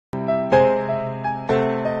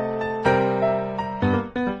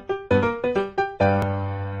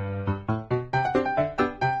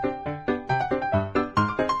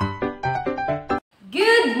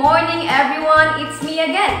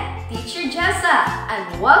again, Teacher Jessa,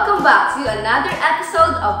 and welcome back to another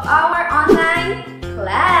episode of our online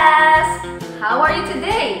class. How are you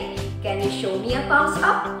today? Can you show me a thumbs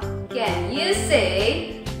up? Can you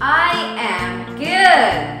say, I am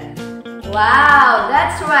good? Wow,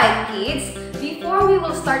 that's right, kids. Before we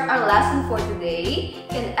will start our lesson for today,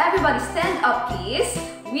 can everybody stand up, please?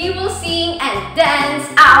 We will sing and dance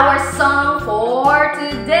our song for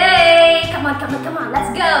today. Come on,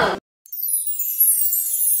 let's go.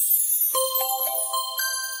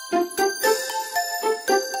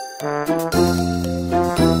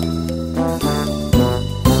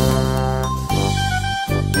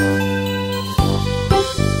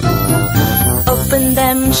 Open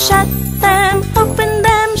them, shut them, open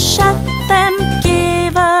them, shut them.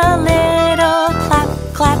 Give a little clap,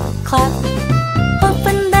 clap, clap.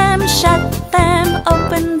 Open them, shut them,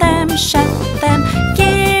 open them, shut them.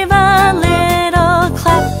 Give a little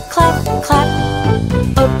clap, clap, clap.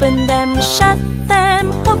 Open them, shut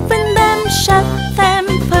them, open them, shut them.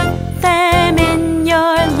 Put them in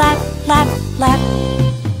your lap, lap, lap.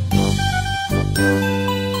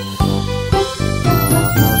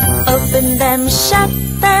 Open them, shut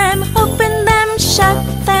them, open them,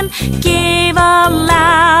 shut them. Give a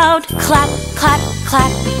loud clap, clap,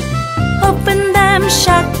 clap. Open them,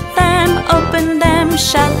 shut them, open them,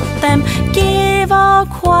 shut them. Give a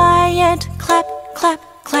quiet clap, clap,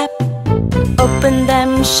 clap. Open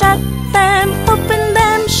them, shut them, open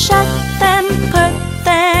them, shut them. Put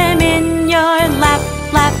them in your lap,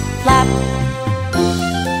 lap, lap.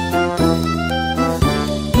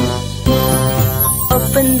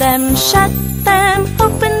 Open them, shut them,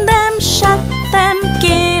 open them, shut them.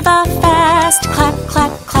 Give a fast clap,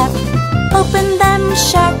 clap, clap. Open them,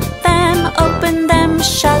 shut them, open them,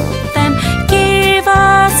 shut them. Give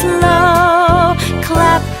a slow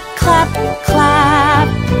clap, clap, clap.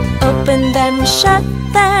 Open them, shut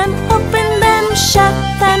them, open them, shut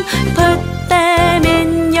them. Put them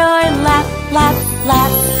in your lap, lap,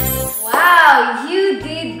 lap. Wow, you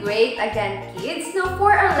did great again, kids. Now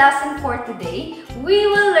for our lesson for today, we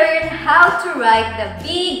will learn how to write the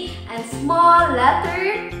big and small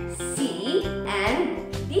letter C and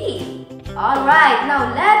D. Alright,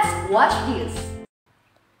 now let's watch this.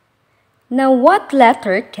 Now what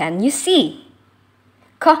letter can you see?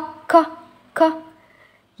 K.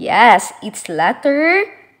 Yes, it's letter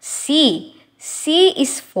C. C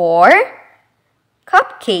is for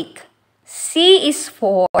cupcake. C is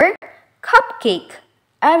for cupcake.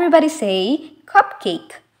 Everybody say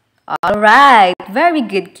cupcake. Alright, very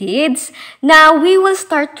good, kids. Now we will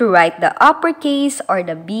start to write the uppercase or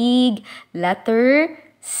the big letter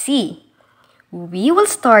C. We will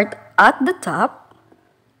start at the top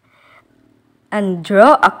and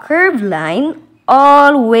draw a curved line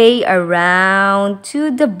all the way around to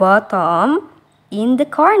the bottom in the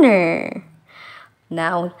corner.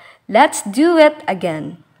 Now let's do it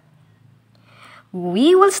again.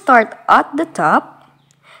 We will start at the top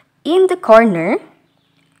in the corner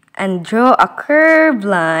and draw a curved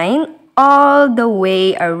line all the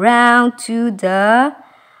way around to the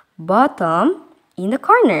bottom in the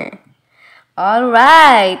corner.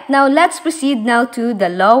 Alright, now let's proceed now to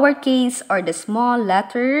the lowercase or the small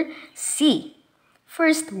letter C.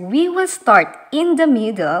 First, we will start in the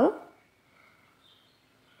middle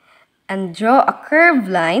and draw a curved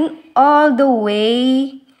line all the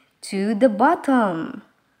way to the bottom.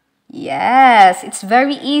 Yes, it's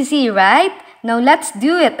very easy, right? Now let's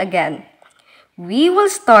do it again. We will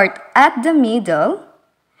start at the middle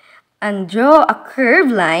and draw a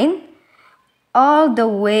curved line all the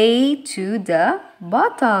way to the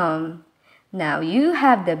bottom. Now you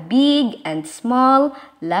have the big and small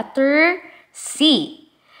letter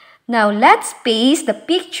C. Now let's paste the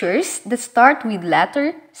pictures that start with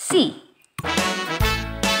letter C.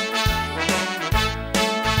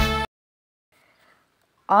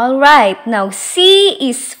 Alright, now C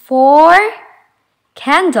is for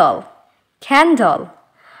candle. Candle.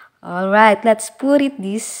 Alright, let's put it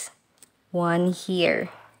this one here.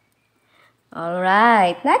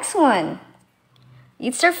 Alright, next one.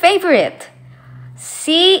 It's your favorite.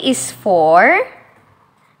 C is for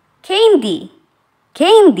candy.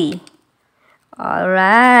 Candy.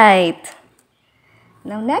 Alright.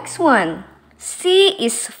 Now next one. C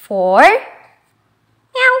is for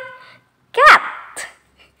meow, cat.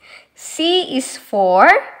 C is for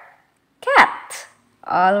cat.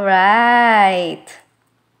 Alright.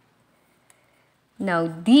 Now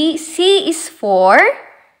C is for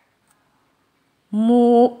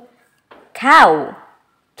cow.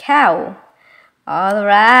 Cow.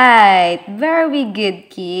 Alright. Very good,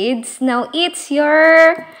 kids. Now it's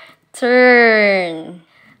your turn.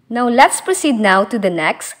 Now let's proceed now to the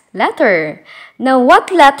next letter. Now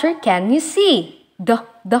what letter can you see? D.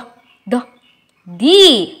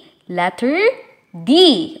 D. Letter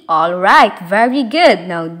D. Alright, very good.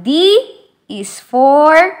 Now D is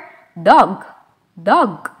for dog.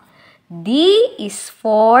 Dog. D is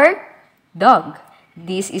for dog.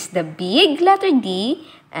 This is the big letter D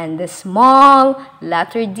and the small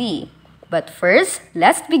letter D. But first,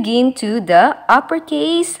 let's begin to the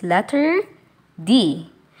uppercase letter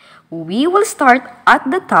D. We will start at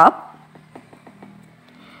the top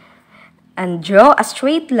and draw a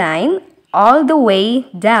straight line all the way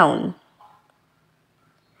down.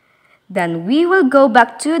 Then we will go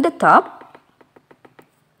back to the top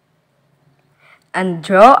and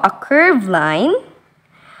draw a curved line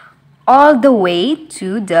all the way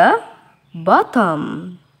to the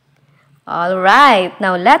bottom. Alright,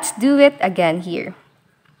 now let's do it again here.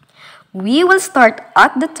 We will start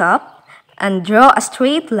at the top and draw a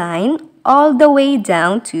straight line all the way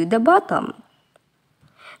down to the bottom.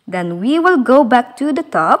 Then we will go back to the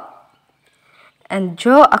top and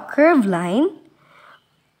draw a curved line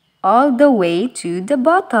all the way to the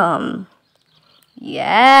bottom.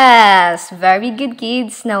 Yes, very good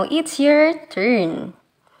kids. Now it's your turn.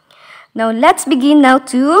 Now let's begin now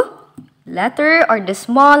to letter or the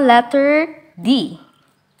small letter D.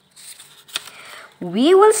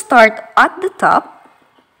 We will start at the top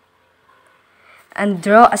and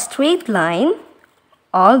draw a straight line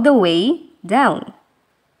all the way down.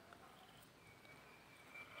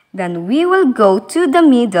 Then we will go to the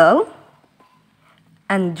middle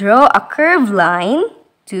and draw a curved line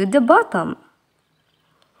to the bottom.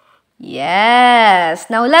 Yes,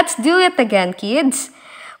 now let's do it again, kids.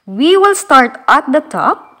 We will start at the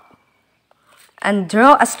top and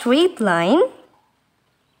draw a straight line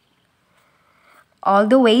all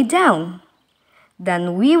the way down.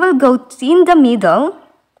 Then we will go in the middle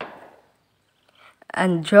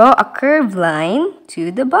and draw a curved line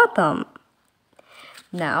to the bottom.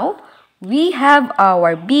 Now, we have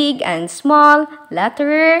our big and small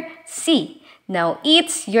letter C. Now,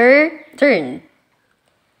 it's your turn.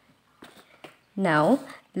 Now,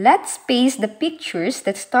 let's paste the pictures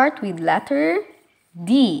that start with letter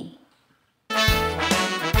D.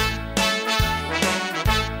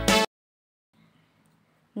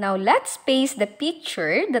 Now, let's paste the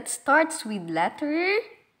picture that starts with letter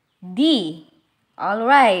D.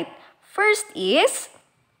 Alright, first is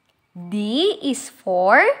D is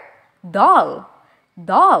for doll.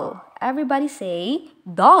 Doll. Everybody say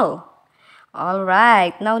doll.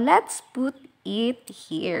 Alright, now let's put it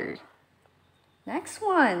here. Next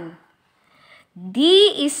one.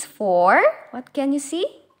 D is for, what can you see?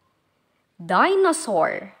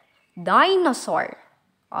 Dinosaur. Dinosaur.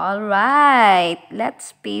 Alright,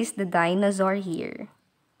 let's paste the dinosaur here.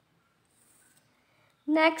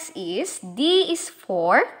 Next is D is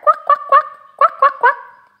for quack, quack, quack, quack, quack, quack.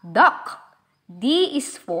 Duck. D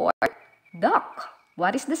is for duck.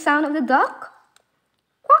 What is the sound of the duck?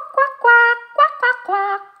 Quack, quack, quack, quack, quack,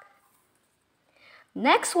 quack.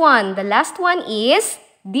 Next one, the last one is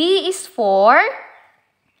D is for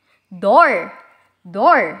door.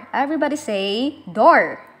 Door. Everybody say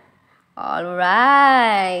door.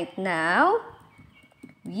 Alright, now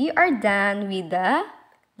we are done with the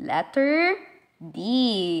letter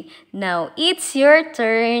D. Now it's your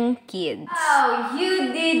turn, kids. Wow,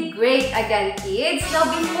 you did great again, kids. Now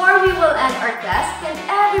before we will end our class, can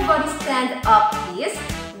everybody stand up, please?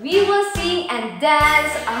 We will sing and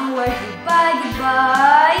dance our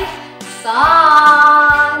goodbye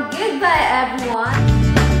song. Goodbye, everyone.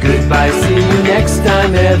 Goodbye, see you next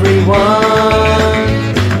time,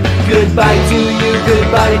 everyone. Goodbye to you,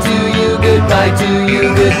 goodbye to you, goodbye to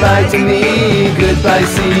you, goodbye to me. Goodbye,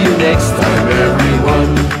 see you next time,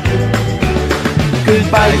 everyone.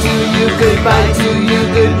 Goodbye to you, goodbye to you,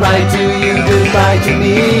 goodbye to you, goodbye to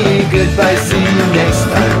me. Goodbye, see you next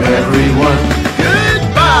time.